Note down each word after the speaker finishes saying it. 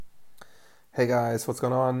Hey guys, what's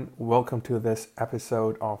going on? Welcome to this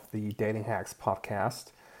episode of the Dating Hacks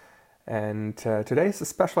podcast. And today is a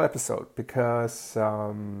special episode because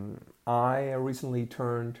I recently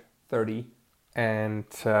turned 30 and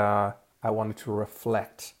I wanted to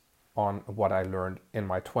reflect on what I learned in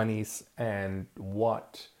my 20s and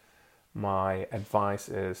what my advice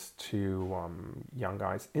is to young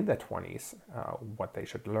guys in their 20s, what they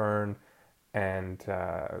should learn, and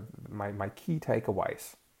my key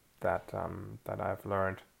takeaways that I've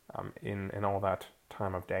learned in all that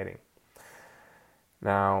time of dating.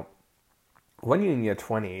 Now, when you're in your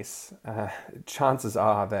 20s, chances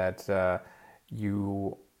are that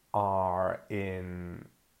you are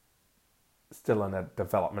still in a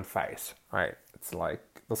development phase, right? It's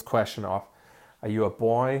like this question of, are you a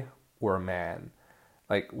boy or a man?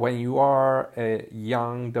 Like when you are a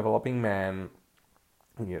young developing man,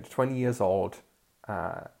 when you're 20 years old,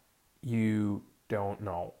 you don't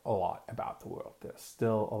know a lot about the world. There's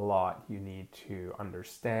still a lot you need to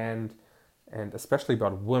understand, and especially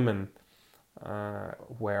about women,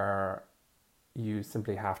 where you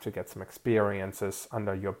simply have to get some experiences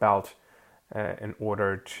under your belt in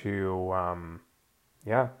order to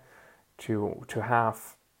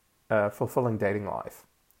have a fulfilling dating life.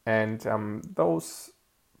 And those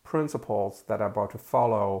principles that I'm about to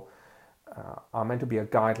follow are meant to be a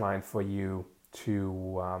guideline for you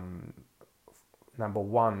to number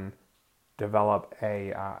one, develop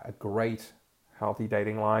a great, healthy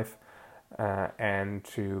dating life, and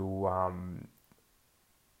to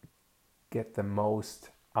get the most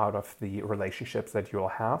out of the relationships that you'll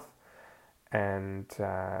have, and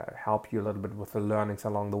help you a little bit with the learnings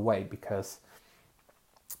along the way. Because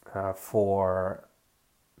for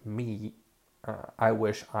me, I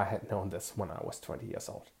wish I had known this when I was 20 years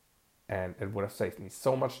old. And it would have saved me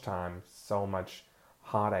so much time, so much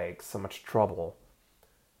heartache, so much trouble,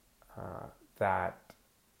 that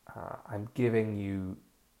I'm giving you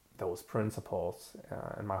those principles,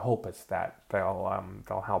 and my hope is that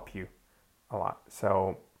they'll help you a lot.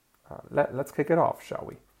 So let's kick it off, shall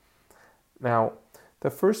we? Now, the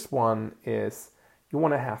first one is you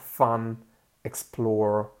want to have fun,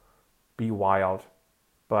 explore, be wild,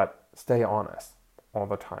 but stay honest all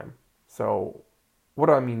the time. So, what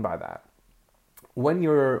do I mean by that? When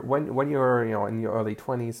you're in your early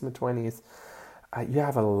 20s, mid 20s, you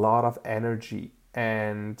have a lot of energy,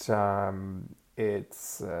 and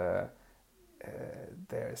it's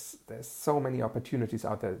there's so many opportunities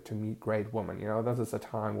out there to meet great women. This is a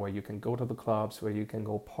time where you can go to the clubs, where you can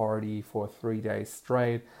go party for 3 days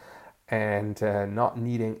straight, and not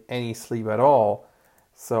needing any sleep at all.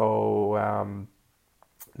 So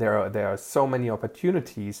there are so many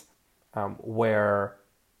opportunities where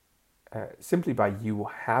simply by you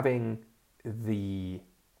having the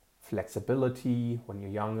flexibility when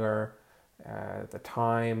you're younger, the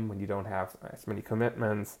time when you don't have as many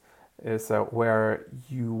commitments, is where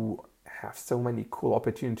you have so many cool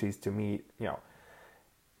opportunities to meet,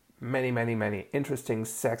 many interesting,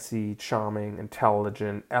 sexy, charming,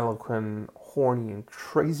 intelligent, eloquent, horny, and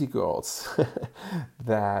crazy girls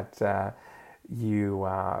that you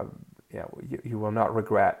will not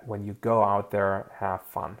regret when you go out there, have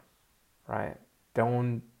fun, right?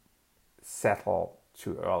 Don't settle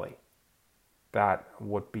too early. That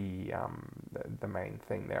would be the main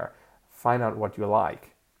thing there. Find out what you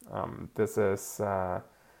like. This is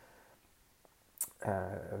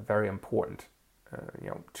very important,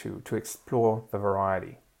 to explore the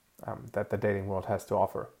variety that the dating world has to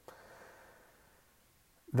offer.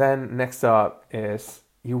 Then next up is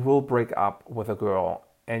you will break up with a girl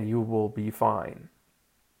and you will be fine.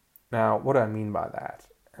 Now, what do I mean by that?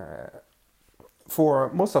 For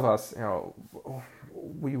most of us,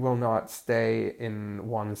 we will not stay in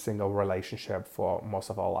one single relationship for most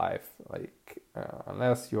of our life. Like,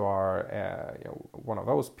 unless you are one of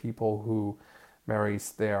those people who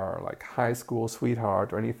marries their like high school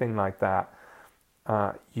sweetheart or anything like that,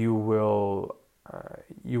 you will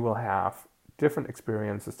have different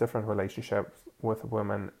experiences, different relationships with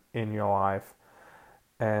women in your life,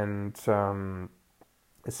 and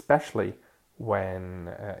especially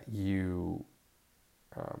when you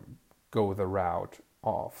go the route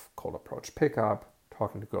of cold approach pickup,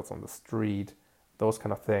 talking to girls on the street, those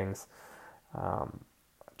kind of things.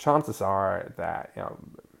 Chances are that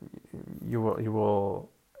you will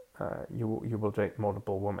date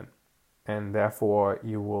multiple women, and therefore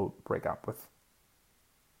you will break up with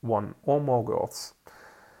one or more girls.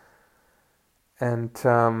 And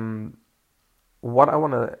what I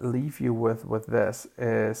want to leave you with this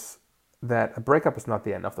is that a breakup is not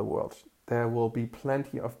the end of the world. There will be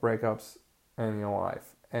plenty of breakups in your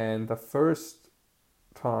life, and the first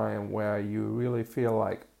time where you really feel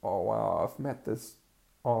like, oh wow, I've met this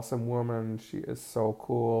awesome woman. She is so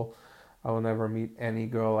cool. I will never meet any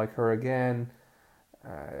girl like her again.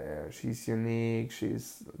 She's unique.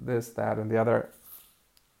 She's this, that, and the other.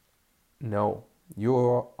 No,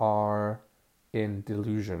 you are in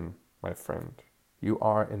delusion, my friend. You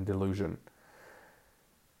are in delusion.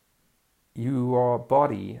 Your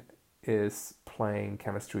body is playing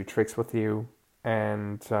chemistry tricks with you,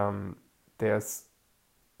 and there's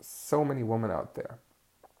so many women out there.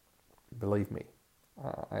 Believe me.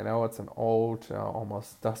 I know it's an old,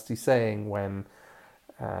 almost dusty saying when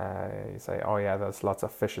you say, "Oh yeah, there's lots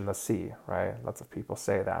of fish in the sea," right? Lots of people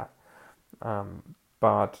say that,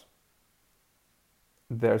 but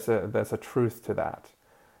there's a truth to that.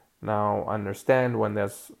 Now, understand when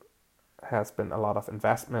has been a lot of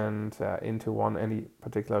investment into any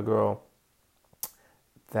particular girl,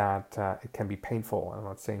 that it can be painful. I'm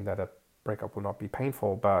not saying that a breakup will not be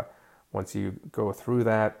painful, but once you go through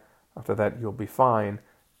that, after that you'll be fine,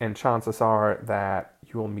 and chances are that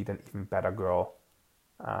you will meet an even better girl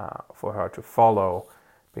for her to follow,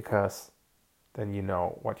 because then you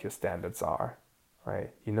know what your standards are,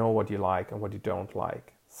 right? You know what you like and what you don't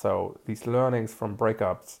like. So these learnings from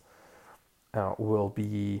breakups will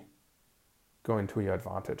be going to your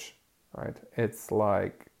advantage, right? It's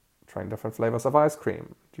like trying different flavors of ice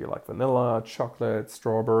cream. Do you like vanilla, chocolate,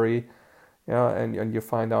 strawberry? Yeah, and you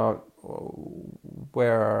find out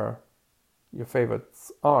where your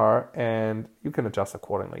favorites are, and you can adjust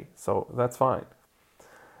accordingly. So that's fine.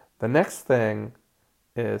 The next thing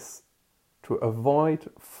is to avoid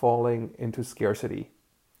falling into scarcity.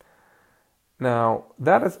 Now,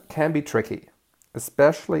 can be tricky,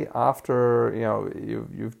 especially after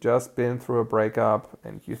you've just been through a breakup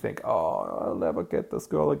and you think, oh, I'll never get this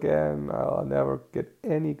girl again. I'll never get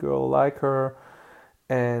any girl like her,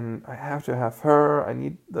 and I have to have her. I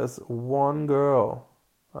need this one girl,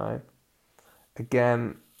 right?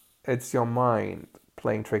 Again, it's your mind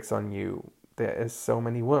playing tricks on you. There is so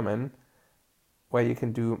many women where you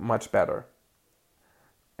can do much better,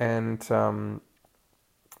 and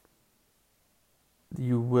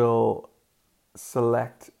you will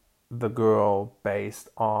select the girl based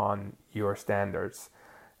on your standards.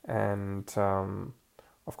 And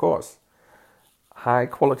of course, high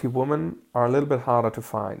quality women are a little bit harder to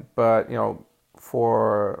find, but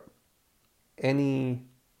for any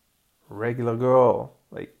regular girl,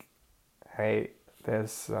 like, hey,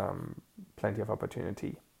 there's plenty of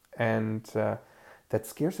opportunity. And that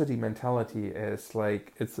scarcity mentality is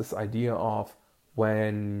like, it's this idea of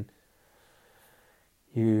when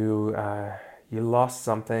you lost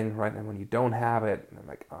something, right? And when you don't have it, and I'm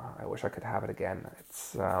like, oh, I wish I could have it again.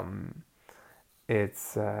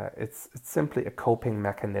 It's simply a coping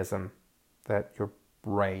mechanism that your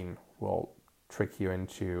brain will trick you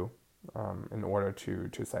into in order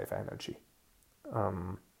to save energy.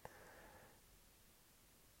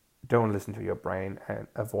 Don't listen to your brain and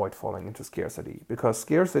avoid falling into scarcity, because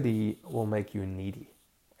scarcity will make you needy,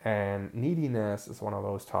 and neediness is one of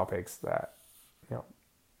those topics that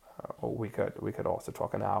we could also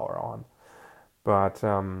talk an hour on. But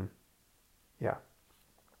yeah,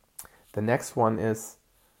 the next one is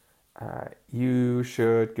you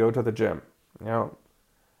should go to the gym.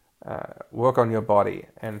 Work on your body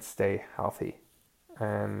and stay healthy.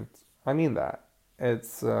 And I mean that.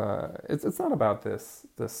 It's not about this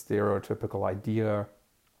stereotypical idea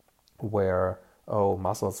where, oh,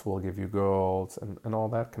 muscles will give you girls and all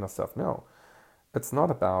that kind of stuff. No, it's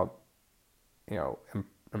not about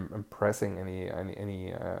impressing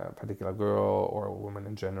any particular girl or a woman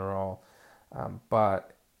in general,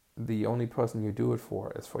 but the only person you do it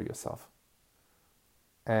for is for yourself.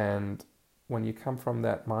 And when you come from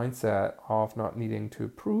that mindset of not needing to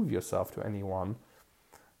prove yourself to anyone,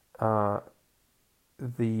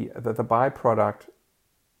 the byproduct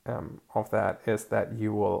of that is that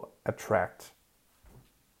you will attract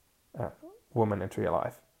women into your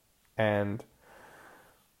life. And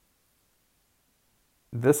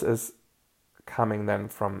this is coming then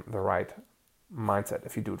from the right mindset.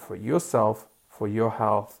 If you do it for yourself, for your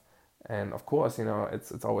health, and of course,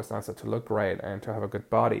 it's always nicer to look great and to have a good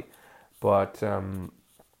body, but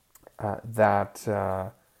that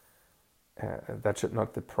should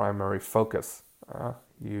not be the primary focus.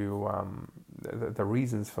 The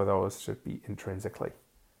reasons for those should be intrinsically,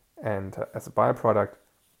 and as a byproduct,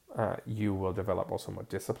 you will develop also more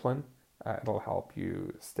discipline. It'll help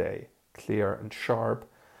you stay clear and sharp,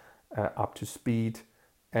 up to speed,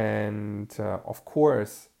 and of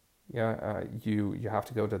course, you have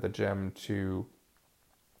to go to the gym to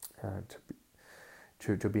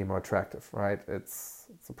be more attractive, right? It's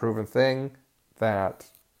a proven thing that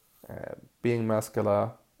being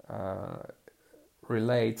muscular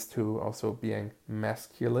relates to also being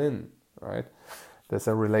masculine, right? There's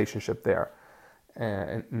a relationship there.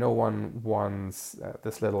 And no one wants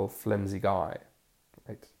this little flimsy guy,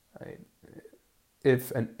 right?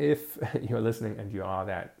 If you're listening and you are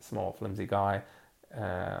that small flimsy guy,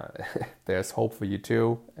 there's hope for you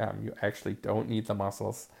too. You actually don't need the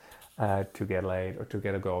muscles to get laid or to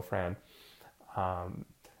get a girlfriend,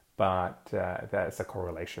 but there's a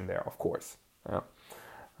correlation there, of course.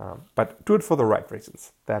 But do it for the right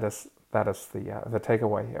reasons. That is the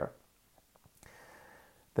takeaway here.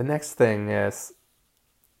 The next thing is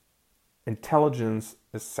intelligence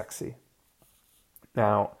is sexy.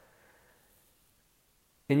 Now,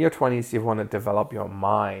 in your 20s, you want to develop your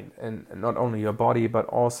mind and not only your body, but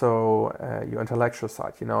also your intellectual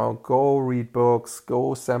side. Go read books,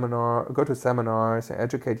 go to seminars, and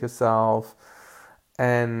educate yourself,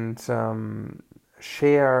 and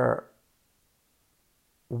share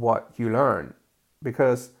what you learn.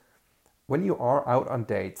 Because when you are out on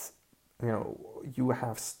dates, you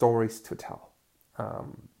have stories to tell.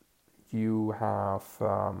 You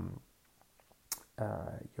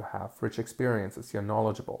have rich experiences. You're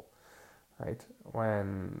knowledgeable, right?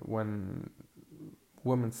 When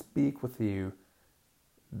women speak with you,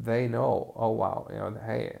 they know, oh wow,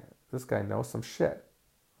 hey, this guy knows some shit,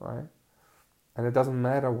 right? And it doesn't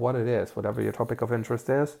matter what it is, whatever your topic of interest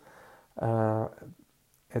is,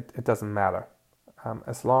 it doesn't matter,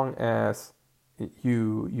 as long as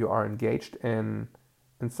you are engaged in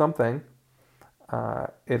something.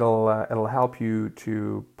 It'll help you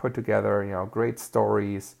to put together great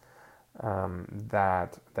stories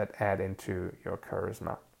that add into your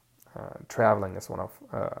charisma. Traveling is one of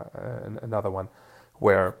another one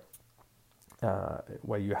where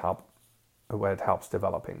it helps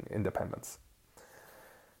developing independence.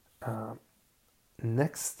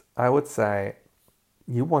 Next, I would say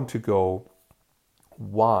you want to go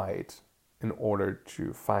wide in order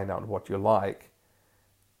to find out what you like.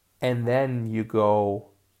 And then you go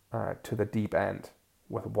to the deep end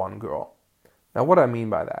with one girl. Now, what I mean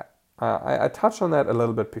by that, I touched on that a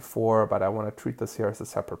little bit before, but I want to treat this here as a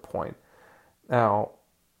separate point. Now,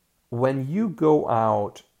 when you go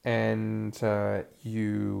out and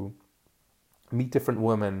you meet different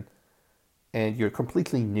women, and you're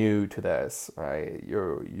completely new to this, right?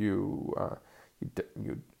 You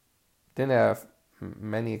didn't have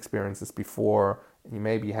many experiences before. You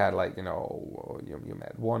maybe had you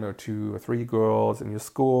met one or two or three girls in your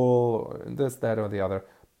school, or this, that, or the other,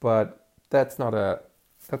 but that's not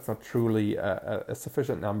truly a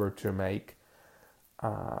sufficient number to make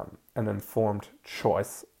an informed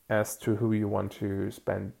choice as to who you want to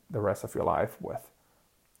spend the rest of your life with,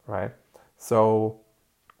 right? So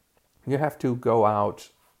you have to go out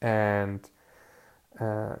and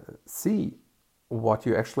see what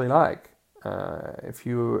you actually like. If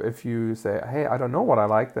you say, hey, I don't know what I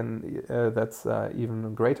like, then that's even a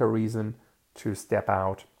greater reason to step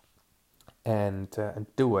out and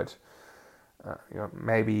do it.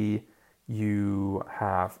 Maybe you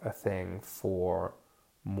have a thing for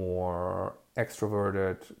more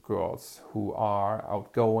extroverted girls who are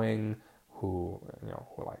outgoing, who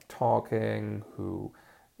like talking, who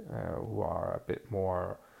are a bit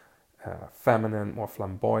more feminine, more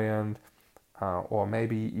flamboyant. Or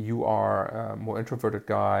maybe you are a more introverted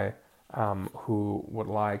guy who would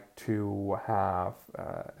like to have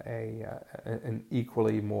an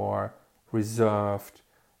equally more reserved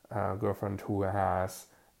girlfriend who has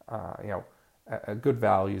a good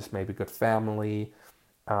values, maybe good family,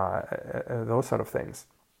 those sort of things.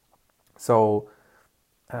 So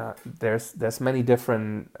there's many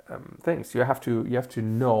different things. You have to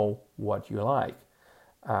know what you like.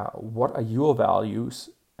 What are your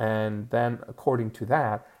values? And then, according to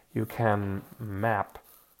that, you can map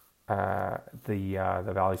the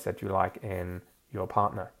values that you like in your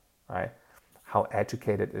partner, right? How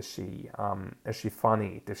educated is she? Is she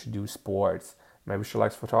funny? Does she do sports? Maybe she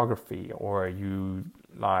likes photography, or you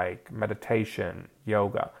like meditation,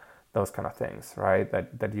 yoga, those kind of things, right?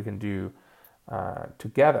 That you can do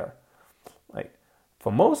together. Like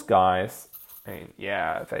for most guys, they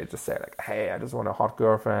just say like, "Hey, I just want a hot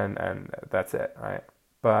girlfriend," and that's it, right?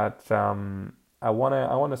 But I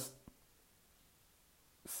wanna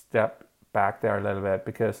step back there a little bit,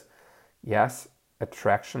 because yes,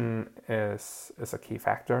 attraction is a key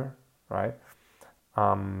factor, right?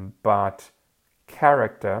 But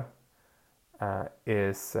character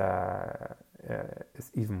is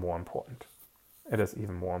even more important. It is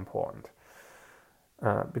even more important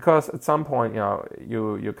because at some point,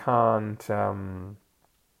 you can't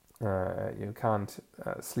You can't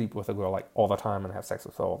sleep with a girl like all the time and have sex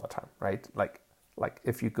with her all the time, right? Like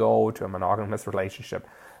if you go to a monogamous relationship,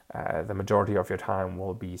 the majority of your time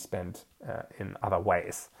will be spent in other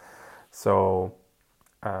ways. So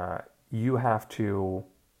you have to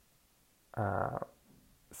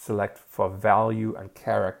select for value and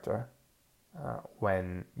character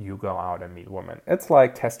when you go out and meet women. It's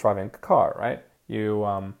like test driving a car, right?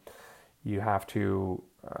 You have to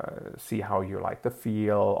see how you like the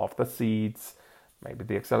feel of the seats, maybe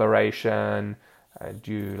the acceleration.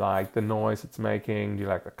 Do you like the noise it's making? Do you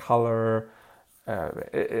like the color?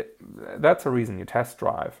 That's a reason you test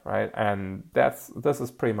drive, right? And this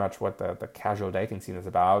is pretty much what the casual dating scene is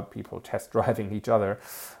about. People test driving each other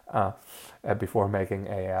before making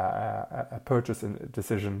a purchase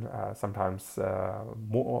decision, sometimes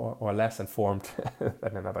more or less informed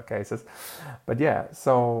than in other cases. But yeah,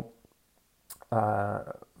 so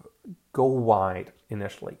go wide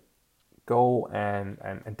initially. Go and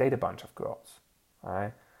date a bunch of girls,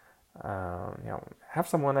 right? Have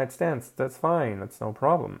some one-night stands. That's fine. That's no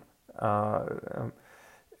problem.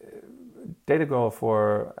 Date a girl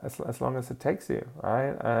for as long as it takes you,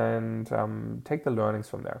 right? And take the learnings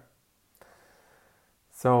from there.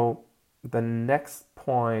 So the next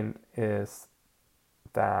point is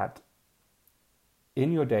that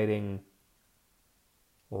in your dating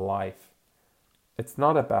life, it's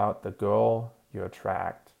not about the girl you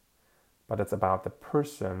attract, but it's about the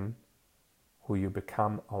person who you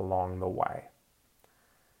become along the way.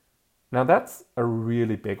 Now that's a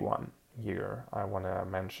really big one here I want to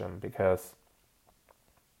mention, because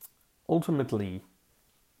ultimately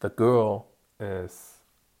the girl is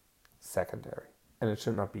secondary and it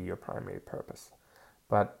should not be your primary purpose.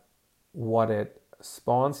 But what it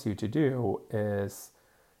spawns you to do is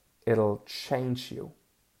it'll change you.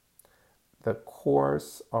 The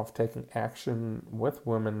course of taking action with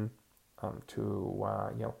women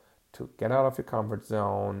to get out of your comfort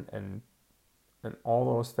zone and all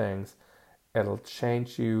those things, it'll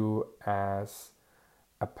change you as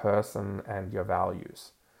a person and your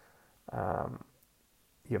values.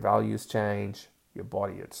 Your values change, your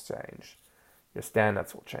body will change, your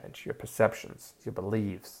standards will change, your perceptions, your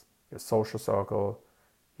beliefs, your social circle,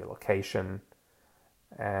 your location,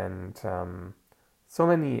 and so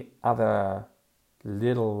many other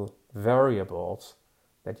little variables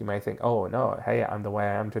that you may think, oh no, hey, I'm the way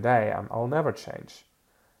I am today, I'll never change.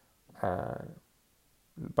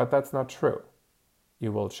 But that's not true.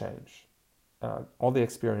 You will change. All the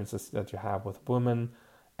experiences that you have with women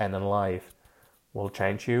and in life will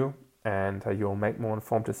change you, and you'll make more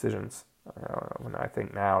informed decisions. When I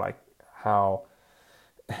think now, like how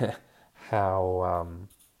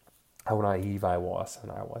naive I was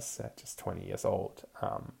when I was just 20 years old.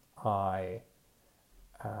 I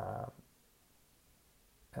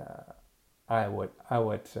would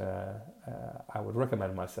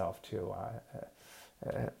recommend myself to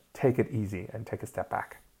take it easy and take a step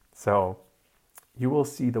back. So you will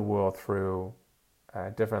see the world through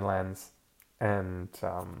a different lens, and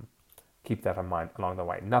keep that in mind along the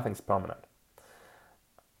way. Nothing's permanent.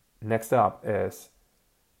 Next up is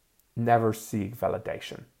never seek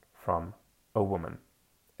validation from a woman.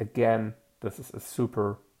 Again, this is a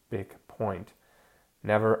super big point.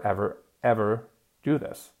 Never, ever, ever do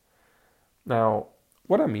this. Now,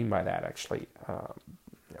 what I mean by that actually,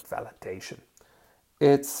 validation.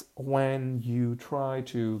 It's when you try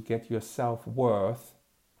to get your self-worth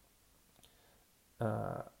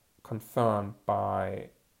confirmed by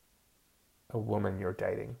a woman you're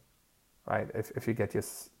dating, right? If you get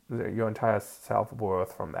your entire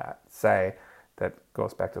self-worth from that, say, that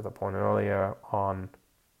goes back to the point earlier on,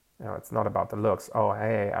 it's not about the looks. Oh,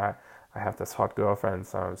 hey, I have this hot girlfriend,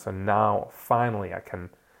 so now finally I can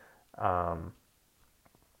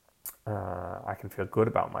feel good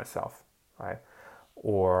about myself, right?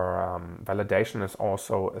 Or validation is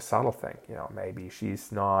also a subtle thing. Maybe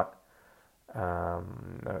she's not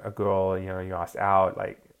a girl. You asked out,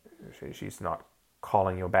 like she's not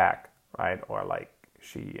calling you back, right? Or like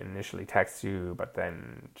she initially texts you, but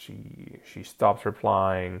then she stops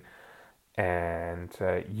replying, and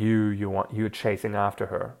you're chasing after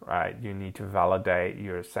her, right? You need to validate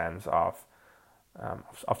your sense of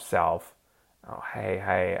self. Oh,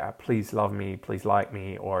 hey, please love me, please like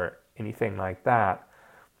me, or anything like that.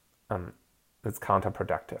 It's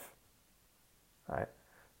counterproductive, right?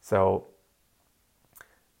 So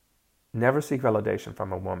never seek validation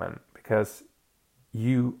from a woman, because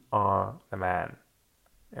you are the man.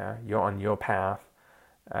 Yeah, you're on your path,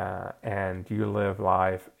 and you live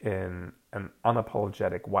life in an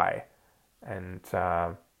unapologetic way, and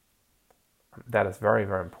that is very,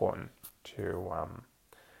 very important to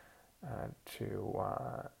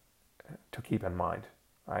to keep in mind,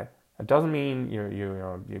 right? It doesn't mean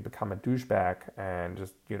you become a douchebag and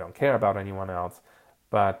just you don't care about anyone else,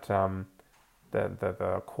 but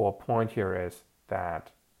the core point here is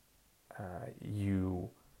that you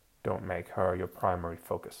don't make her your primary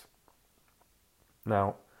focus.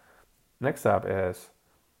 Now, next up is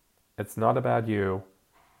it's not about you,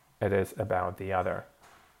 it is about the other.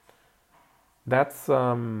 That's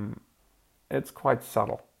it's quite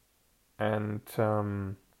subtle, and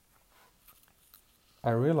I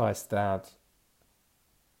realized that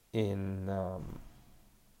in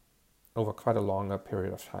over quite a longer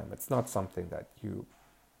period of time. It's not something that you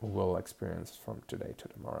will experience from today to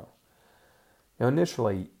tomorrow.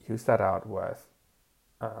 Initially, you start out with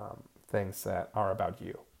things that are about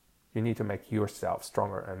you. You need to make yourself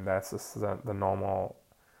stronger, and that's the normal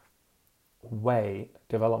way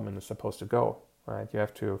development is supposed to go, right? You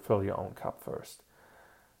have to fill your own cup first.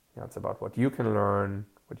 It's about what you can learn,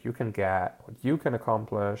 what you can get, what you can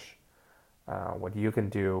accomplish, what you can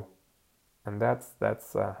do, and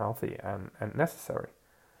that's healthy and necessary.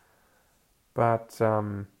 But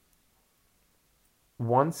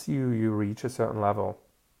once you reach a certain level,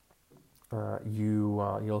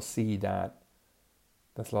 you'll see that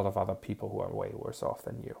there's a lot of other people who are way worse off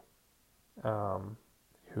than you,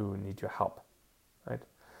 who need your help, right?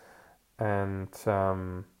 And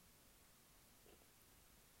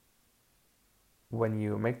when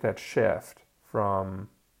you make that shift from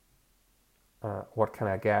what can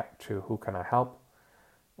I get to who can I help,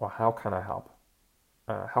 or how can I help,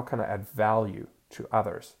 how can I add value to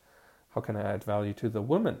others, how can I add value to the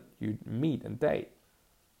women you meet and date,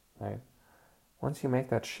 right? Once you make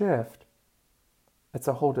that shift, it's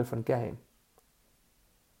a whole different game.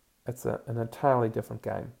 It's an entirely different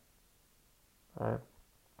game, right?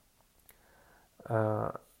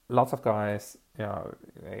 Lots of guys,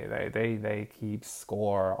 they keep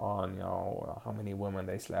score on how many women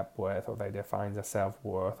they slept with, or they define their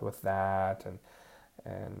self-worth with that, and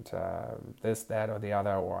this, that, or the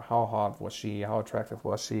other, or how hot was she, how attractive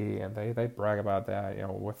was she, and they brag about that,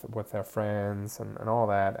 with their friends and all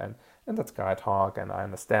that, and that's guy talk, and I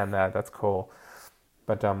understand that, that's cool,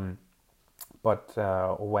 but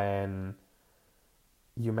when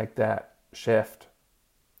you make that shift,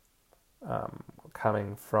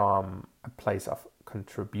 coming from a place of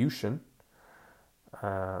contribution,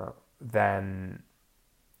 then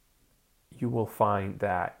you will find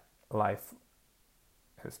that life,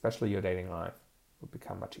 especially your dating life, will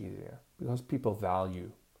become much easier, because people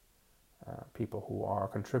value people who are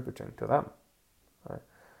contributing to them, right?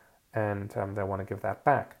 And they want to give that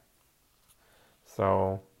back.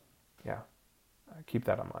 So, yeah, keep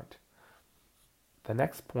that in mind. The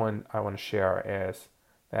next point I want to share is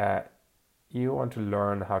that you want to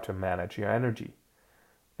learn how to manage your energy.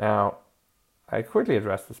 Now, I quickly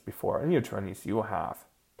addressed this before. In your 20s, you have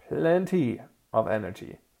plenty of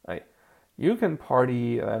energy, right? You can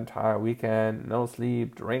party the entire weekend, no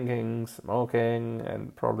sleep, drinking, smoking,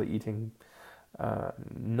 and probably eating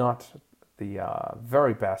not the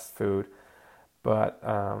very best food. But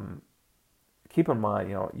keep in mind,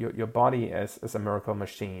 your body is a miracle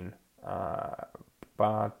machine.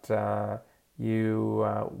 But you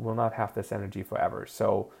will not have this energy forever.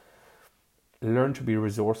 So learn to be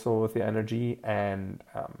resourceful with your energy, and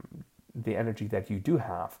the energy that you do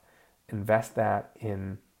have, invest that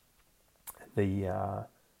in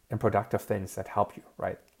in productive things that help you,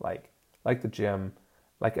 right? Like the gym,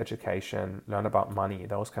 like education, learn about money,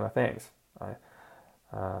 those kind of things, right?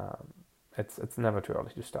 It's never too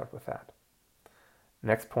early to start with that.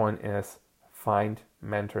 Next point is find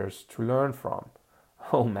mentors to learn from.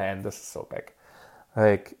 Oh man, this is so big.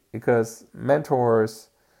 Because mentors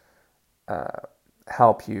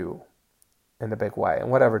help you in a big way,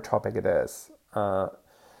 and whatever topic it is.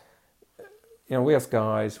 We as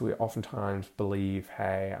guys, we oftentimes believe,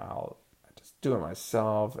 hey, I'll just do it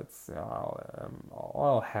myself.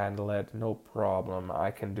 I'll handle it, no problem.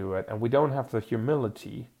 I can do it, and we don't have the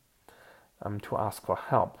humility to ask for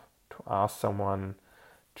help, to ask someone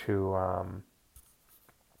to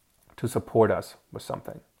support us with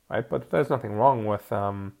something, right? But there's nothing wrong with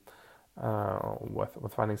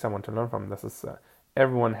finding someone to learn from. This is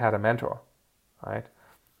everyone had a mentor, right?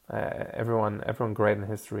 Everyone great in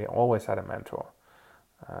history always had a mentor.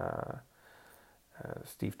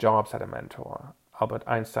 Steve Jobs had a mentor. Albert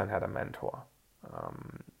Einstein had a mentor.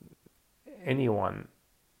 Anyone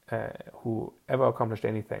who ever accomplished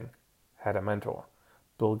anything had a mentor.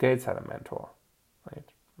 Bill Gates had a mentor, right?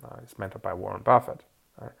 He's mentored by Warren Buffett,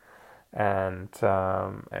 right? And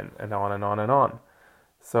on and on and on.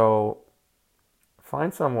 So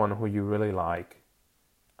find someone who you really like,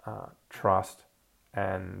 trust,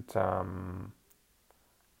 and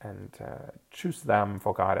choose them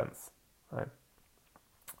for guidance, right?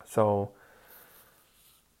 So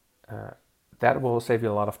that will save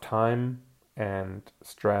you a lot of time and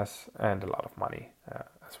stress and a lot of money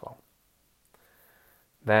as well.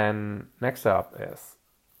 Then next up is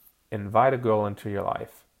invite a girl into your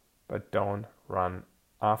life, but don't run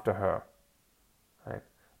after her. Right?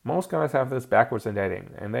 Most guys have this backwards in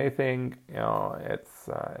dating, and they think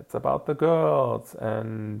it's about the girls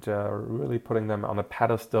and really putting them on a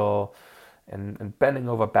pedestal and bending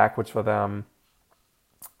over backwards for them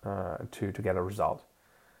to get a result.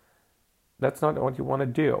 That's not what you want to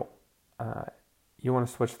do. You want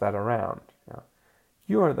to switch that around.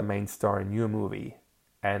 You are the main star in your movie,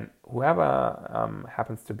 and whoever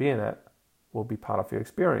happens to be in it will be part of your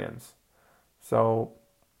experience. So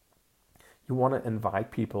you want to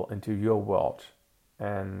invite people into your world,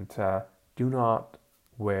 and do not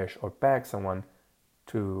wish or beg someone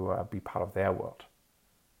to be part of their world.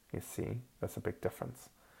 You see, that's a big difference.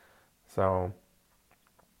 So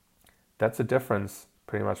that's a difference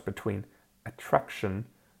pretty much between attraction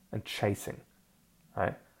and chasing,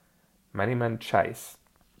 right? Many men chase.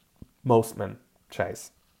 Most men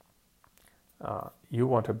chase. You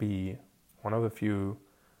want to be one of the few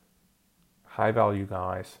high-value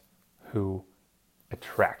guys who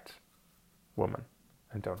attract women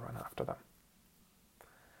and don't run after them.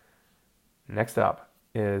 Next up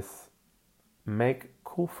is make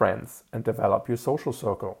cool friends and develop your social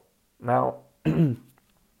circle. Now,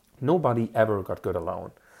 nobody ever got good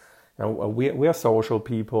alone. We are social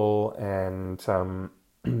people, and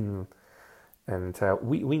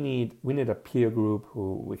we need a peer group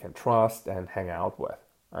who we can trust and hang out with.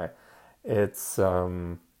 Right? It's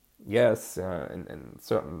yes, in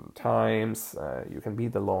certain times you can be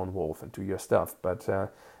the lone wolf and do your stuff, but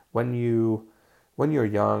when you're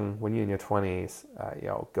young, when you're in your 20s,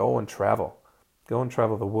 go and travel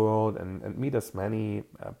the world and meet as many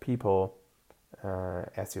people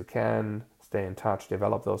as you can. Stay in touch,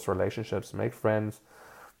 develop those relationships, make friends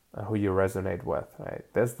who you resonate with. Right?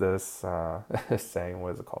 There's this saying,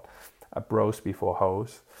 what is it called? Bros before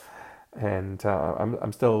hoes, and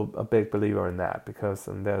I'm still a big believer in that, because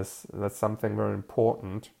that's something very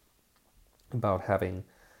important about having,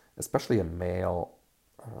 especially a male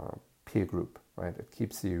peer group. Right? It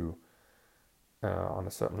keeps you on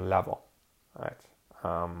a certain level. Right?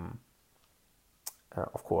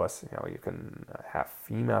 Of course, you can have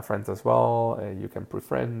female friends as well. You can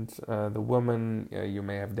befriend the woman you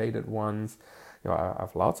may have dated once. I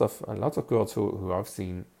have lots of girls who I've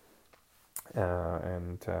seen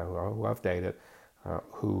and who I've dated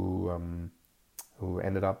who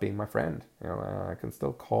ended up being my friend. I can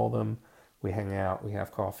still call them. We hang out. We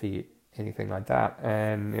have coffee. Anything like that,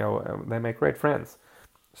 and they make great friends.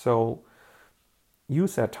 So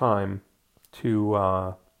use that time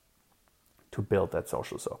to build that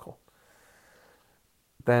social circle.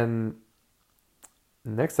 Then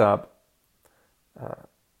next up,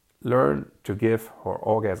 learn to give her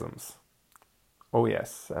orgasms. Oh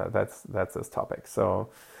yes, that's this topic. So,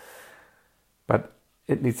 but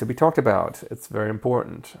it needs to be talked about. It's very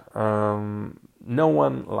important. No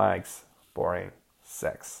one likes boring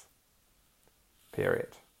sex.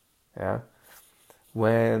 Period. Yeah.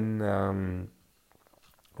 When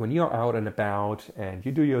you're out and about and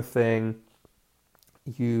you do your thing,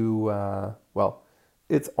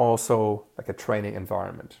 it's also like a training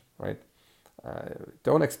environment, right?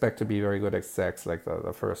 Don't expect to be very good at sex like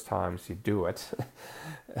the first times you do it.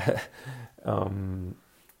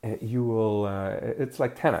 You will. It's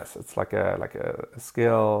like tennis. It's like a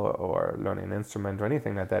skill, or learning an instrument or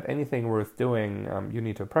anything like that. Anything worth doing, you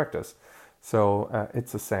need to practice. So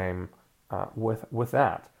it's the same with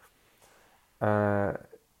that.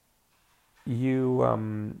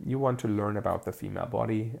 You want to learn about the female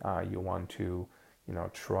body. You want to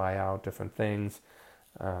try out different things.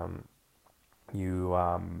 You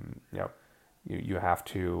have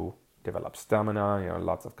to develop stamina.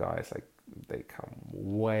 Lots of guys, like, they come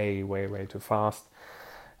way too fast.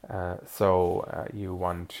 So you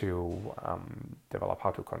want to develop how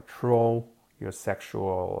to control your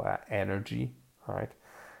sexual energy, right?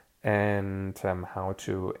 And how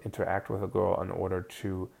to interact with a girl in order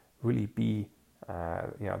to really be,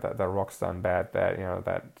 the rock star in bed that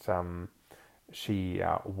she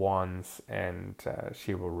wants and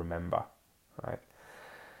she will remember, right?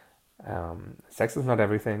 Sex is not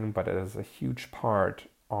everything, but it is a huge part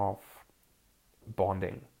of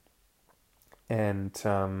bonding, and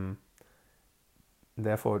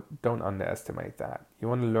therefore don't underestimate that. You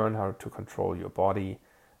want to learn how to control your body.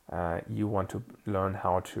 You want to learn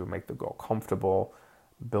how to make the girl comfortable,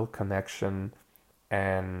 build connection,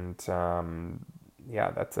 and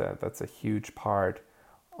that's a huge part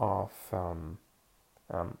of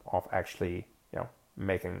actually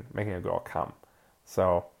making a girl come.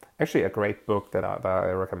 So actually, a great book that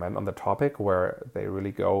I recommend on the topic, where they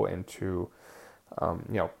really go into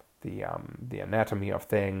the anatomy of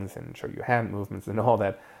things and show you hand movements and all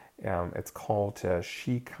that. It's called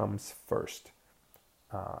She Comes First.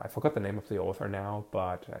 I forgot the name of the author now,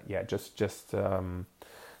 but just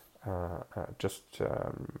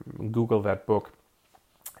Google that book,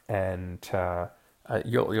 and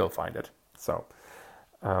you'll find it. So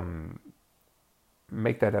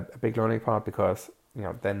make that a big learning part, because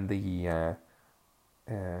then the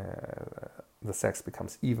sex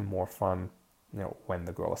becomes even more fun. When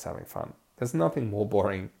the girl is having fun. There's nothing more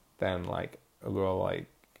boring than like a girl like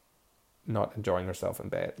not enjoying herself in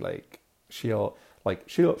bed. Like she'll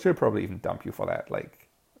probably even dump you for that. Like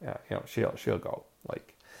she'll go.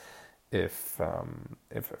 Like if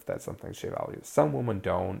that's something she values. Some women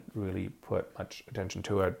don't really put much attention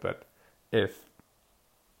to it, but if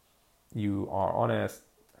you are honest,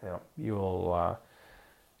 you'll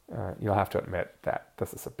have to admit that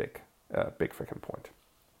this is a big freaking point.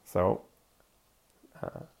 So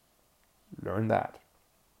learn that.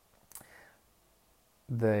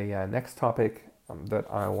 The next topic that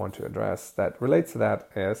I want to address that relates to that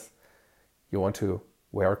is you want to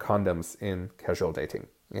wear condoms in casual dating.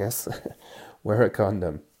 Yes, wear a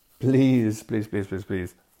condom. Please, please, please, please,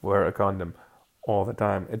 please wear a condom all the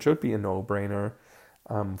time. It should be a no-brainer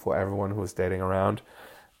for everyone who's dating around.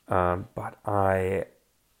 But I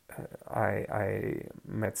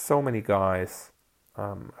met so many guys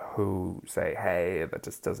who say, "Hey, that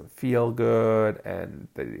just doesn't feel good," and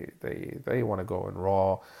they want to go in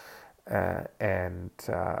raw, and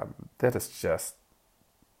that is just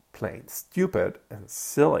plain stupid and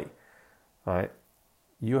silly, right?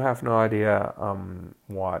 You have no idea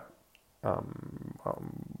what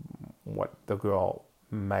the girl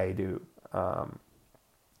may do,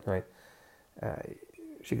 right?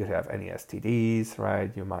 She could have any STDs,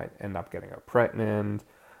 right? You might end up getting her pregnant.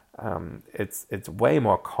 It's way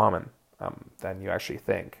more common than you actually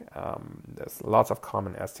think. There's lots of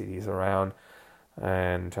common STDs around,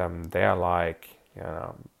 and they're like,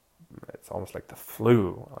 it's almost like the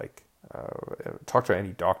flu. Like, talk to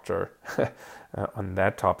any doctor on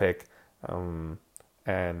that topic, and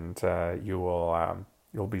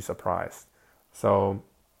you'll be surprised. So,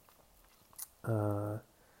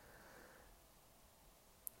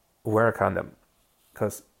 wear a condom,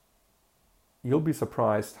 because you'll be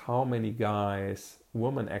surprised how many guys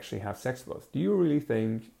women actually have sex with. Do you really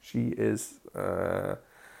think she is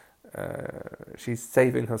she's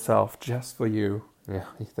saving herself just for you? Yeah,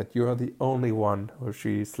 that you're the only one who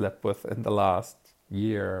she slept with in the last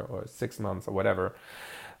year or 6 months or whatever.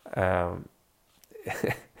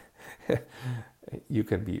 You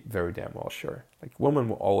can be very damn well sure. Like, women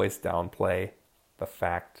will always downplay the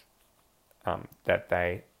fact that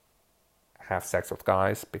they have sex with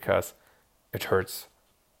guys because it hurts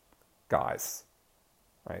guys,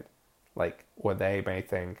 right? Like, or they may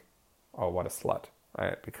think, "Oh, what a slut,"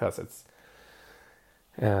 right? Because it's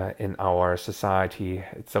in our society,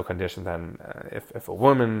 it's so conditioned. Then, if a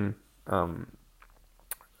woman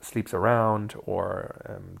sleeps around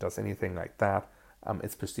or does anything like that,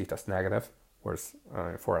 it's perceived as negative. Whereas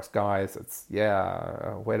for us guys, it's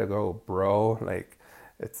way to go, bro. Like,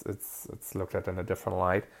 it's looked at in a different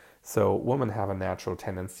light. So women have a natural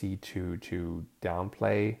tendency to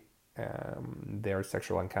downplay their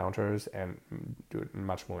sexual encounters and do it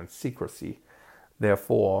much more in secrecy.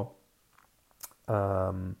 Therefore,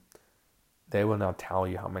 they will not tell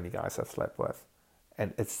you how many guys I've slept with.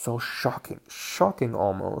 And it's so shocking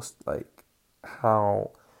almost, like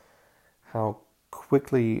how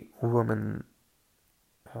quickly women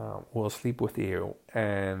will sleep with you,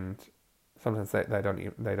 and sometimes they don't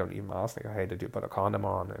even ask, like, "Hey, did you put a condom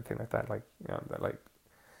on?" or anything like that. Like,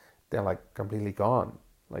 they're like completely gone.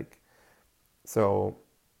 Like, so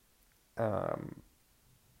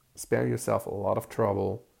spare yourself a lot of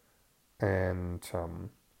trouble and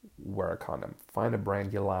wear a condom. Find a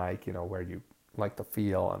brand you like, where you like the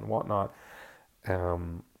feel and whatnot,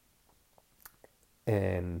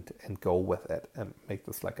 and go with it and make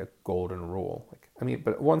this like a golden rule. Like, I mean,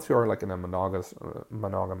 but once you're like in a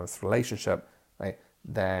monogamous relationship, right,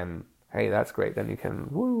 then hey, that's great. Then you can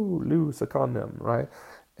lose a condom, right?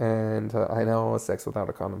 And I know sex without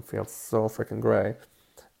a condom feels so freaking great,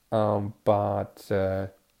 but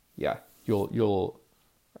yeah, you'll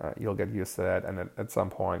get used to that, and at some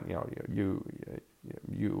point, you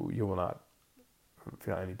will not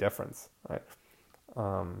feel any difference, right?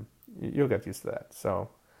 you'll get used to that. So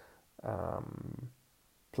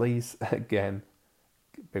please, again,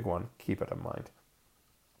 big one, keep it in mind.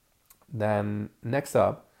 Then next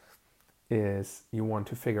up is you want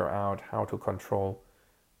to figure out how to control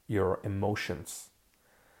your emotions.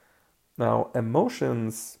 Now,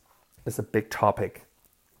 emotions is a big topic,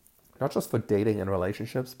 not just for dating and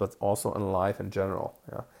relationships, but also in life in general.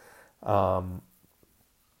 Yeah.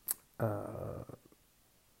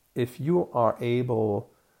 If you are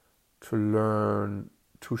able to learn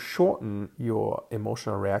to shorten your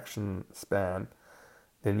emotional reaction span,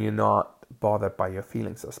 then you're not bothered by your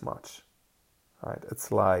feelings as much, right?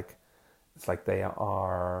 It's like they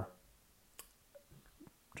are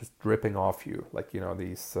just dripping off you, like, you know,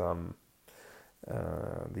 these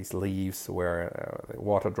leaves where the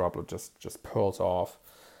water droplet just pulls off.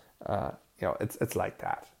 You know, it's like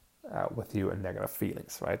that with you and negative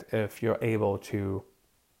feelings, right? If you're able to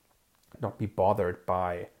not be bothered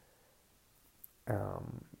by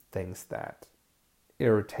things that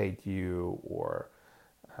irritate you or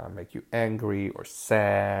make you angry or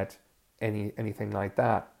sad, anything like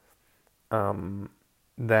that,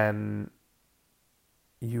 then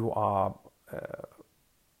you are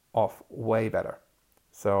off way better.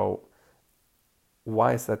 So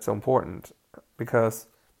why is that so important? Because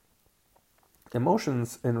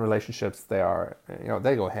emotions in relationships, they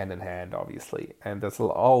go hand in hand, obviously, and there's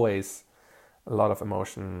always a lot of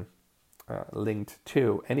emotion linked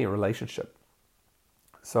to any relationship.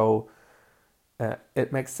 So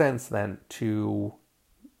it makes sense then to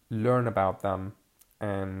learn about them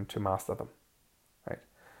and to master them, right?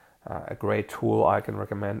 A great tool I can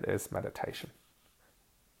recommend is meditation.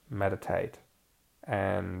 Meditate,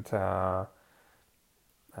 and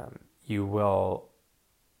you will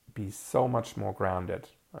be so much more grounded,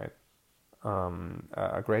 right?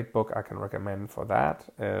 A great book I can recommend for that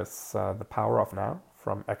is The Power of Now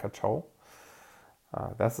from Eckhart Tolle.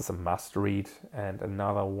 This is a must read. And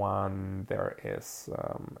another one there is,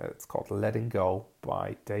 it's called Letting Go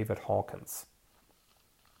by David Hawkins.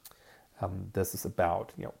 This is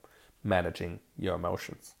about, managing your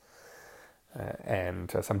emotions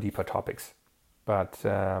and some deeper topics. But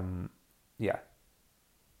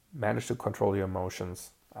manage to control your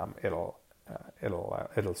emotions. It'll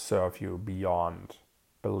serve you beyond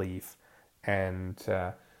belief, and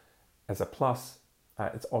as a plus,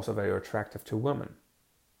 it's also very attractive to women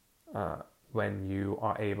when you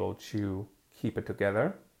are able to keep it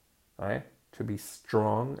together, right? To be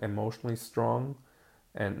strong, emotionally strong,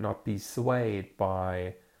 and not be swayed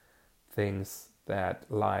by things that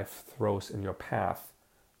life throws in your path,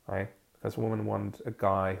 right? Because women want a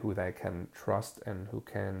guy who they can trust and who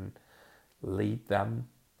can lead them,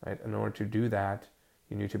 right? In order to do that,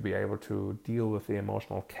 you need to be able to deal with the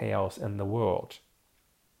emotional chaos in the world.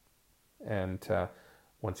 And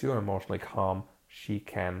once you're emotionally calm, she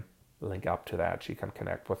can link up to that. She can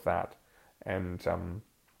connect with that. And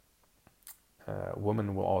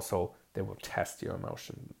women will also, they will test your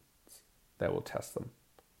emotions. They will test them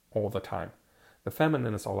all the time. The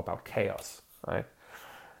feminine is all about chaos, right?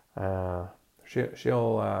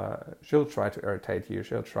 She'll try to irritate you.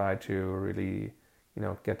 She'll try to really,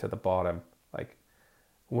 get to the bottom. Like,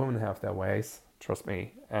 women have their ways, trust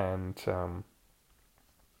me, and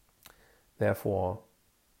therefore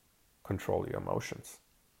control your emotions.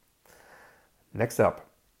 Next up,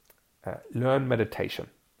 learn meditation,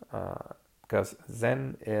 because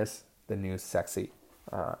Zen is the new sexy.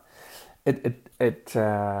 It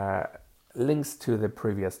links to the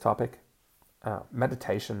previous topic.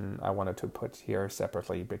 Meditation I wanted to put here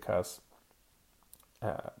separately because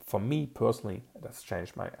for me personally, it has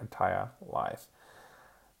changed my entire life.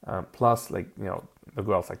 Plus, the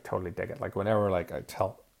girls totally dig it. Like, whenever I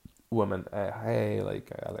tell women, hey, I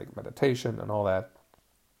like meditation and all that,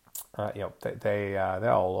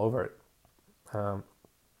 they're all over it.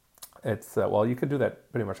 It's you can do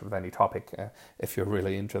that pretty much with any topic if you're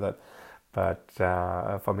really into that. But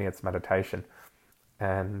for me, it's meditation,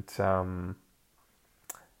 and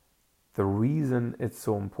the reason it's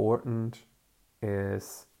so important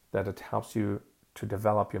is that it helps you to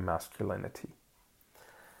develop your masculinity.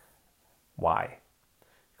 Why?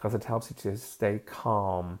 Because it helps you to stay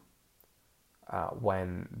calm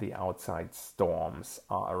when the outside storms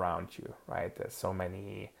are around you, right? There's so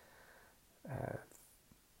many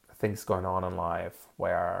things going on in life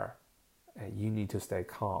where you need to stay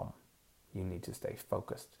calm. You need to stay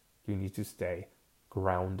focused. You need to stay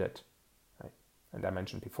grounded. Right? And I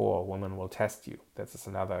mentioned before, women will test you. This is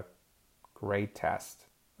another great test,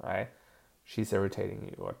 right? She's irritating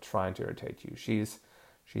you or trying to irritate you. She's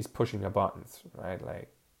pushing your buttons, right?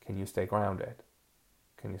 Like, can you stay grounded?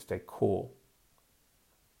 Can you stay cool?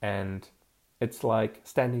 And it's like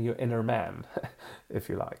standing your inner man, if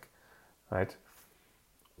you like, right?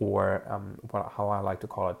 Or how I like to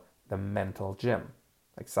call it, the mental gym.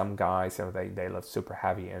 Like some guys, they lift super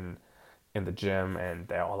heavy in the gym, and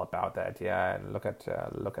they're all about that. Yeah, and look at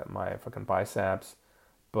my freaking biceps.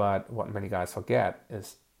 But what many guys forget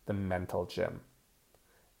is the mental gym.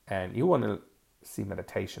 And you want to see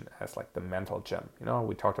meditation as like the mental gym.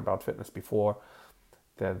 We talked about fitness before.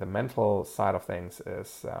 The mental side of things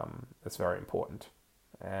is very important,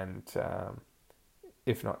 and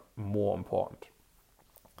if not more important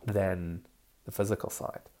than the physical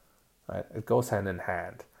side. Right? It goes hand in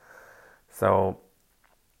hand. So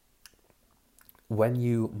when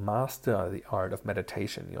you master the art of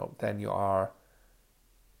meditation, then you are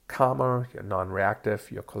calmer, you're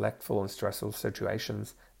non-reactive, you're collectful in stressful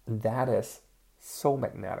situations, and that is so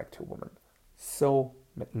magnetic to women, so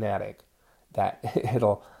magnetic that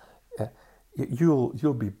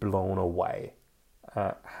you'll be blown away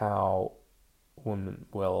how women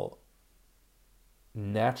will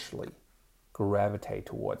naturally gravitate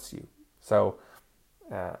towards you. So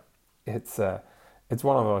it's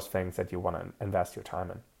one of those things that you want to invest your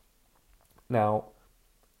time in. Now,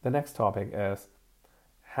 the next topic is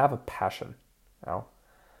have a passion.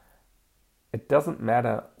 It doesn't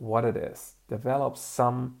matter what it is. Develop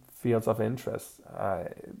some fields of interest.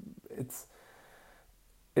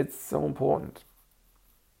 It's so important.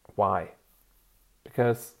 Why?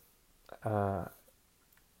 Because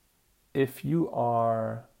if you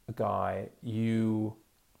are a guy, the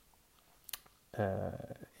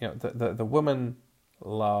women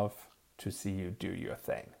love to see you do your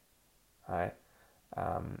thing, right?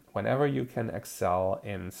 Whenever you can excel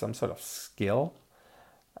in some sort of skill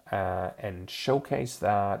and showcase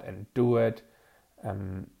that and do it,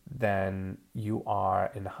 then you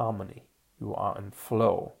are in harmony, you are in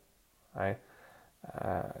flow, right?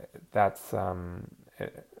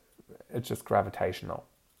 It's just gravitational,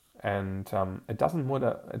 and it doesn't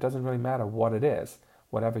really matter what it is,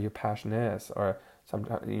 whatever your passion is. Or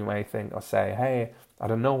sometimes you may think or say, hey, I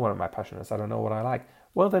don't know what my passion is, I don't know what I like.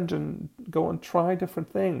 Well, then just go and try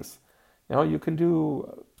different things. You can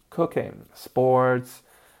do cooking, sports,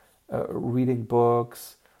 reading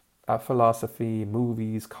books, philosophy,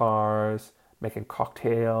 movies, cars, making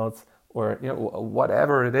cocktails, or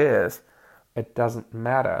whatever it is. It doesn't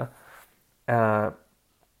matter.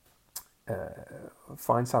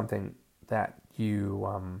 Find something that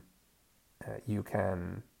you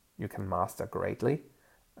can master greatly.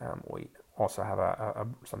 We also have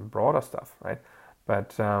some broader stuff, right?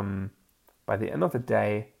 But by the end of the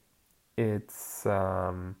day, it's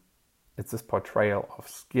this portrayal of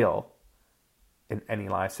skill in any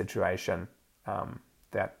life situation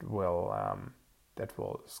that will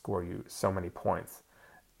score you so many points.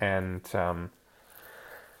 And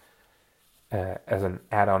as an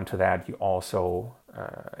add-on to that, you also,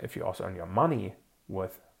 if you also earn your money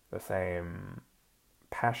with the same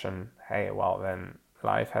passion, hey, well, then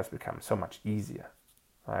life has become so much easier,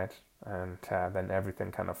 right? And then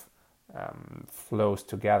everything kind of flows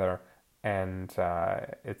together, and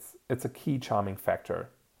it's a key charming factor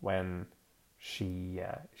when she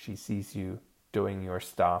sees you doing your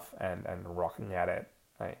stuff and rocking at it,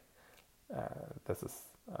 right? This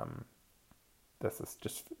is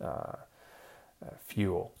just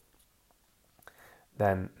fuel.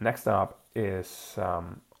 Then next up is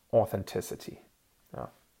authenticity.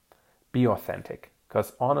 Be authentic,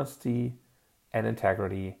 because honesty and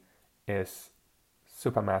integrity is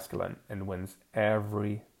super masculine and wins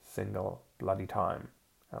every single bloody time.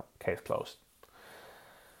 Case closed.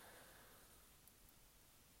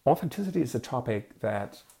 Authenticity is a topic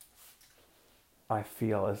that I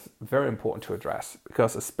feel is very important to address,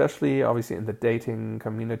 because especially obviously in the dating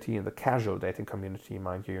community, in the casual dating community,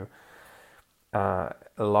 mind you, a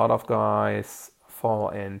lot of guys fall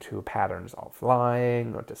into patterns of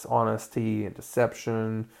lying or dishonesty and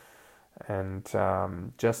deception, and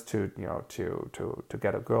just to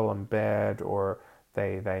get a girl in bed, or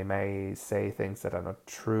they may say things that are not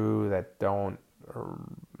true, that don't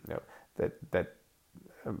that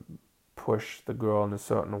push the girl in a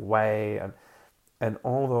certain way, and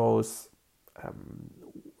all those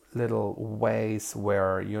little ways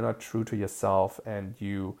where you're not true to yourself and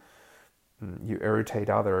you irritate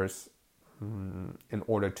others in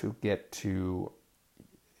order to get to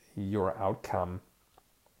your outcome,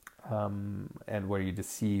 and where you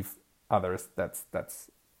deceive others. That's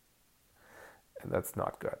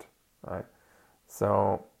not good, right?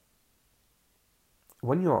 So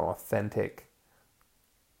when you're authentic,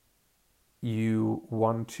 you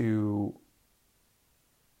want to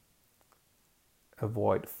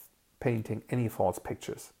avoid painting any false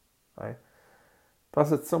pictures, right?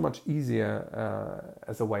 Plus, it's so much easier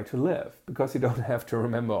as a way to live because you don't have to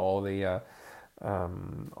remember all the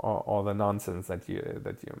nonsense that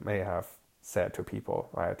you may have said to people,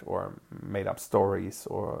 right, or made up stories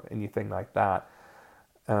or anything like that.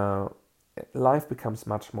 Life becomes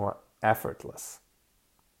much more effortless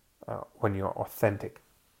when you're authentic,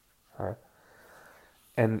 right?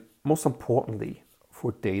 And most importantly,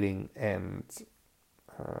 for dating and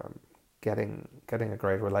getting a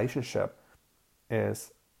great relationship,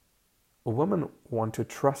 is a woman want to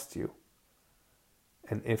trust you,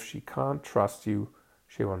 and if she can't trust you,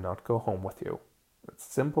 she will not go home with you. It's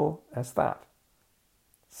simple as that.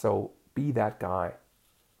 So be that guy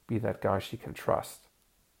she can trust,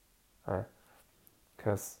 right?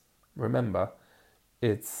 Because remember,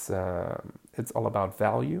 it's all about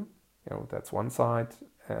value. That's one side,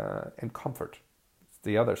 and comfort. It's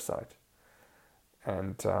the other side,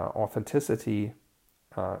 and authenticity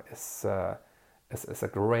is a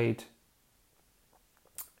great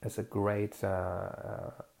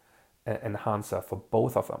enhancer for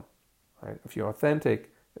both of them. Right? If you're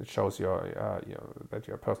authentic, it shows that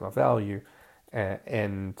you're a person of value,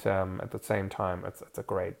 and at the same time, it's a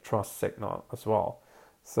great trust signal as well.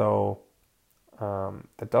 So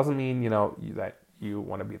that doesn't mean that you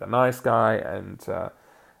want to be the nice guy and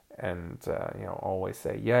always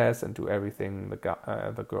say yes and do everything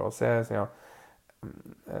the girl says.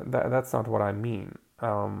 That's not what I mean.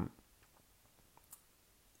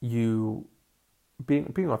 You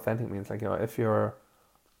being authentic means if you're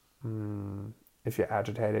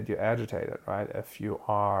agitated, you're agitated, right? If you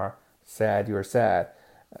are sad, you're sad.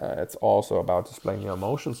 It's also about displaying your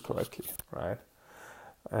emotions correctly, right?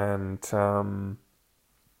 And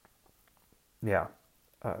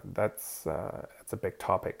that's it's a big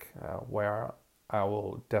topic where I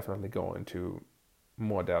will definitely go into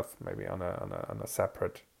more depth, maybe on a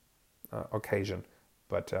separate occasion.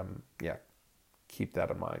 But keep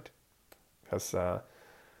that in mind, because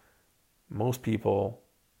most people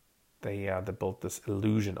they build this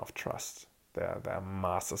illusion of trust. They're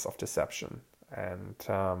masters of deception, and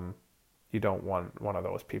you don't want one of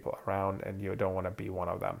those people around, and you don't want to be one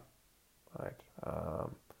of them, right?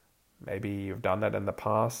 Maybe you've done that in the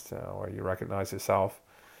past, or you recognize yourself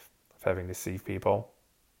of having deceived people,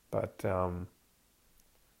 but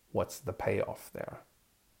what's the payoff there,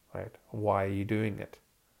 right? Why are you doing it?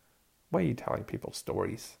 Why are you telling people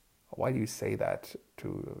stories? Why do you say that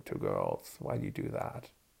to girls? Why do you do that,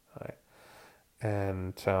 right?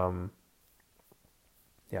 And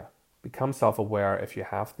become self-aware if you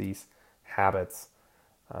have these habits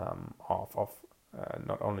of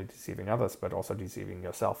not only deceiving others but also deceiving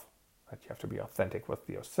yourself. Right? You have to be authentic with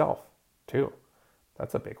yourself too.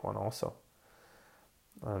 That's a big one also.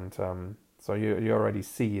 And so you already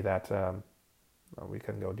see that we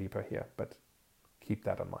can go deeper here, but keep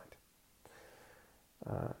that in mind.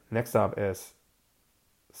 Next up is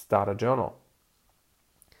start a journal.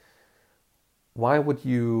 Why would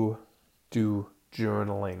you do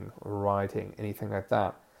journaling, writing, anything like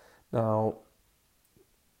that? Now,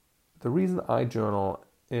 the reason I journal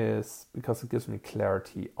is because it gives me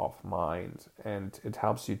clarity of mind, and it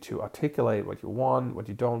helps you to articulate what you want, what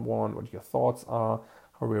you don't want, what your thoughts are,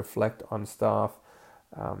 how you reflect on stuff,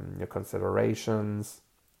 your considerations,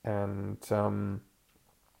 and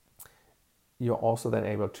you're also then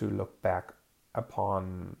able to look back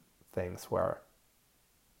upon things where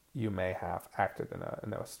you may have acted in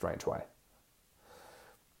a strange way.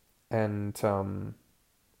 And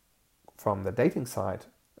from the dating side,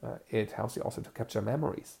 it helps you also to capture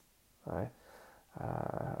memories, right?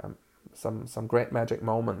 Some great magic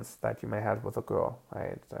moments that you may have with a girl,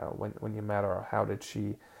 right? When you met her, how did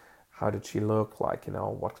she look like?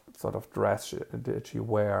 What sort of dress did she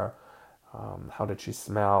wear? How did she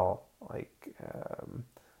smell? Like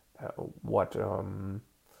what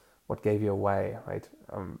gave you away, right?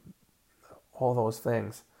 All those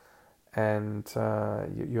things, and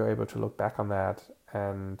you're able to look back on that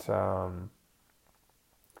and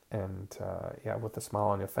with a smile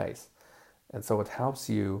on your face, and so it helps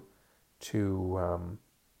you to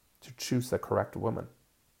choose the correct woman,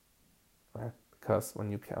 right? Because when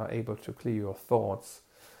you are able to clear your thoughts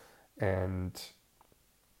and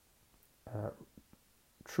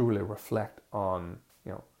truly reflect on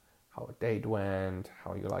how a date went,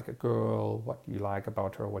 how you like a girl, what you like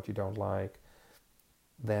about her, what you don't like,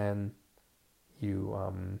 then you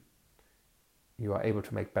are able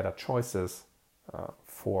to make better choices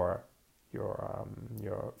for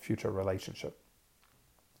your future relationship.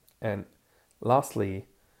 And lastly,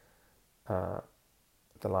 the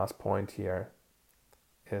last point here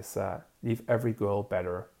is leave every girl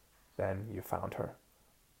better then you found her.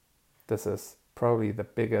 This is probably the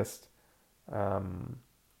biggest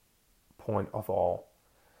point of all.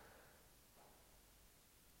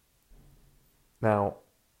 Now,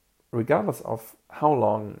 regardless of how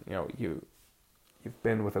long you've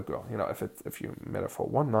been with a girl, if you met her for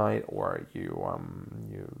one night, or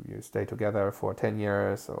you stay together for 10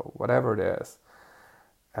 years or whatever it is,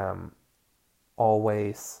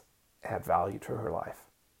 always add value to her life.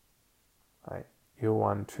 Right? You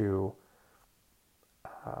want to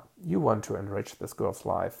enrich this girl's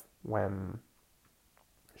life when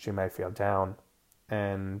she may feel down,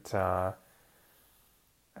 and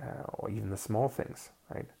or even the small things,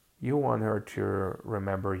 right? You want her to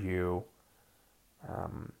remember you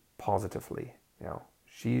positively.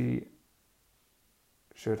 She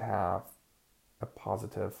should have a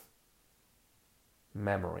positive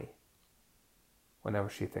memory whenever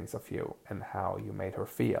she thinks of you and how you made her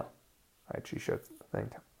feel. Right? She should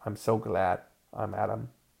think, "I'm so glad I met him,"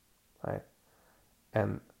 right?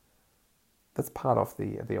 And that's part of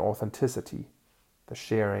the authenticity, the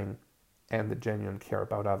sharing, and the genuine care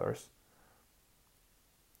about others.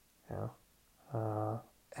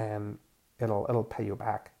 And it'll pay you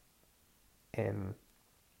back in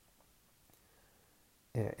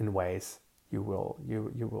ways you will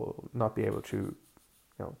not be able to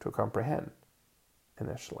to comprehend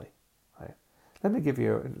initially. Right? Let me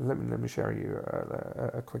share you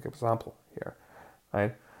a quick example here.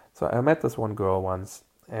 Right? So I met this one girl once,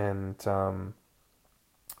 and it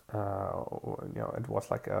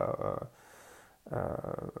was like a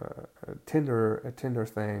Tinder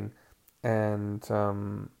thing, and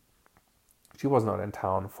she was not in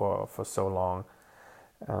town for so long,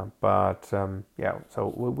 but so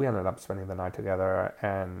we ended up spending the night together,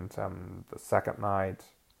 and the second night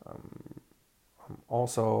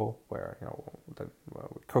also, where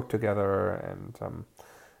we cooked together, and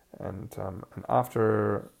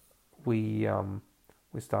after we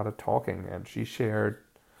started talking, and she shared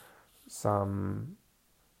some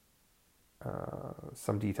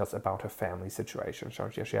details about her family situation. So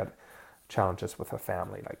she had challenges with her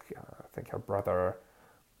family, like I think her brother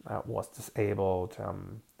was disabled,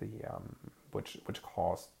 which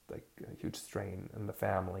caused like a huge strain in the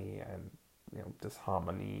family, and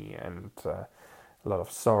disharmony, and a lot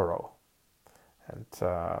of sorrow. And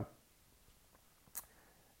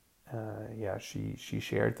she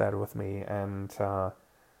shared that with me, and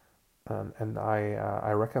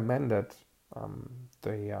I recommended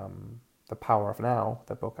the Power of Now,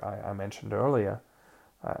 the book I mentioned earlier.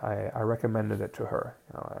 I recommended it to her,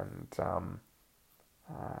 and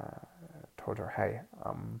told her, hey,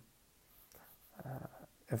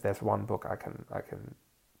 if there's one book I can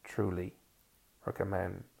truly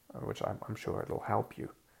recommend, which I'm sure it'll help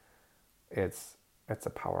you, it's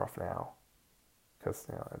The Power of Now, because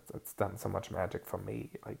it's done so much magic for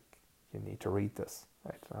me. Like, you need to read this,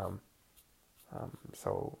 right?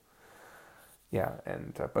 So. Yeah,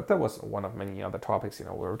 and but that was one of many other topics we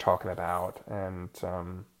were talking about, and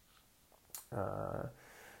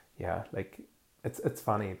like it's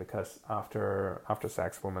funny because after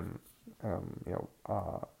sex, women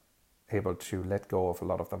are able to let go of a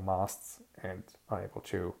lot of the masks and are able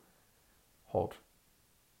to hold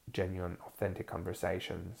genuine, authentic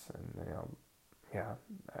conversations, and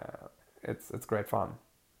it's great fun.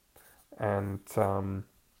 And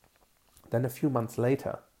then a few months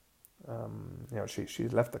later. She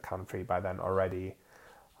left the country by then already.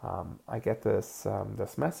 I get this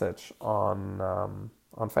message on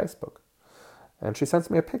Facebook, and she sends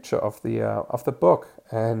me a picture of the book,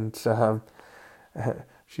 and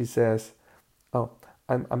she says, "Oh,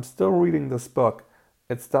 I'm still reading this book.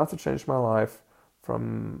 It starts to change my life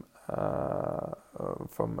from the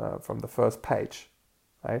first page,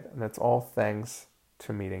 right? And it's all thanks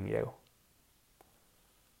to meeting you."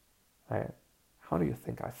 Right? How do you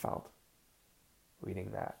think I felt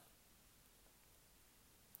reading that?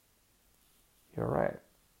 You're right.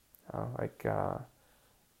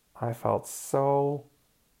 I felt so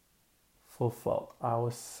fulfilled. I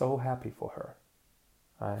was so happy for her,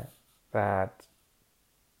 right? That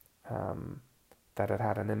it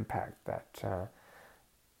had an impact.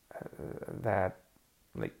 That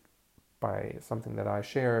like by something that I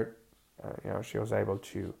shared, she was able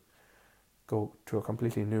to go to a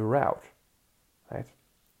completely new route. Right,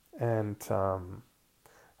 and I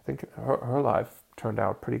think her life turned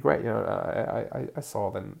out pretty great. I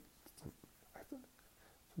saw then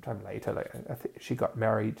sometime later. Like I think she got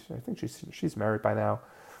married. I think she's married by now,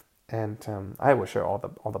 and I wish her all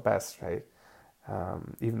the best. Right,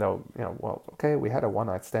 even though we had a one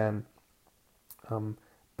night stand,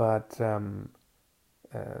 but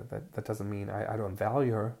that doesn't mean I don't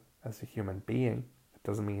value her. as a human being. It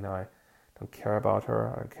doesn't mean I don't care about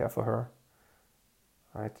her, I don't care for her,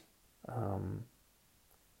 right?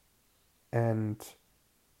 And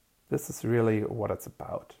this is really what it's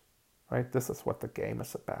about, right? This is what the game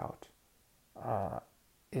is about.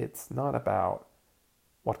 It's not about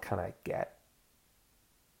what can I get.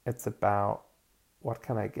 It's about what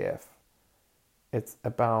can I give. It's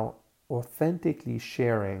about authentically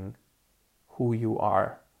sharing who you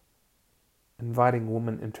are, inviting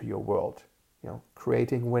women into your world,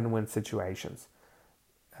 creating win-win situations,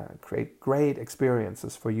 create great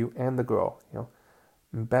experiences for you and the girl,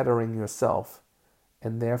 bettering yourself,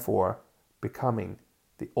 and therefore becoming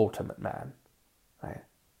the ultimate man, right?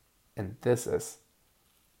 And this is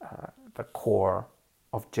the core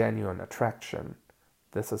of genuine attraction.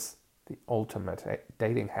 This is the ultimate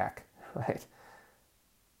dating hack, right?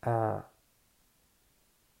 And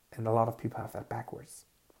a lot of people have that backwards.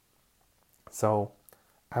 So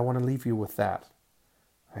I want to leave you with that,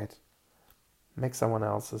 right? Make someone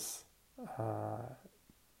else's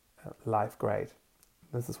life great.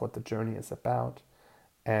 This is what the journey is about.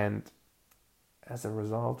 And as a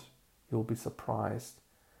result, you'll be surprised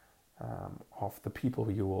of the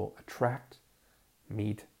people you will attract,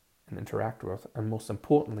 meet, and interact with. And most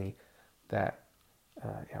importantly, that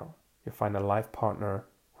you find a life partner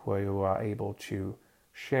where you are able to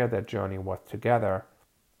share that journey with together.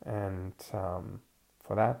 And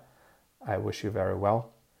for that, I wish you very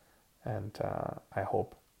well. And I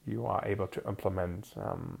hope you are able to implement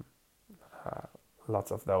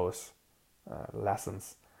lots of those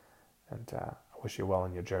lessons. And I wish you well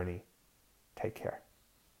in your journey. Take care.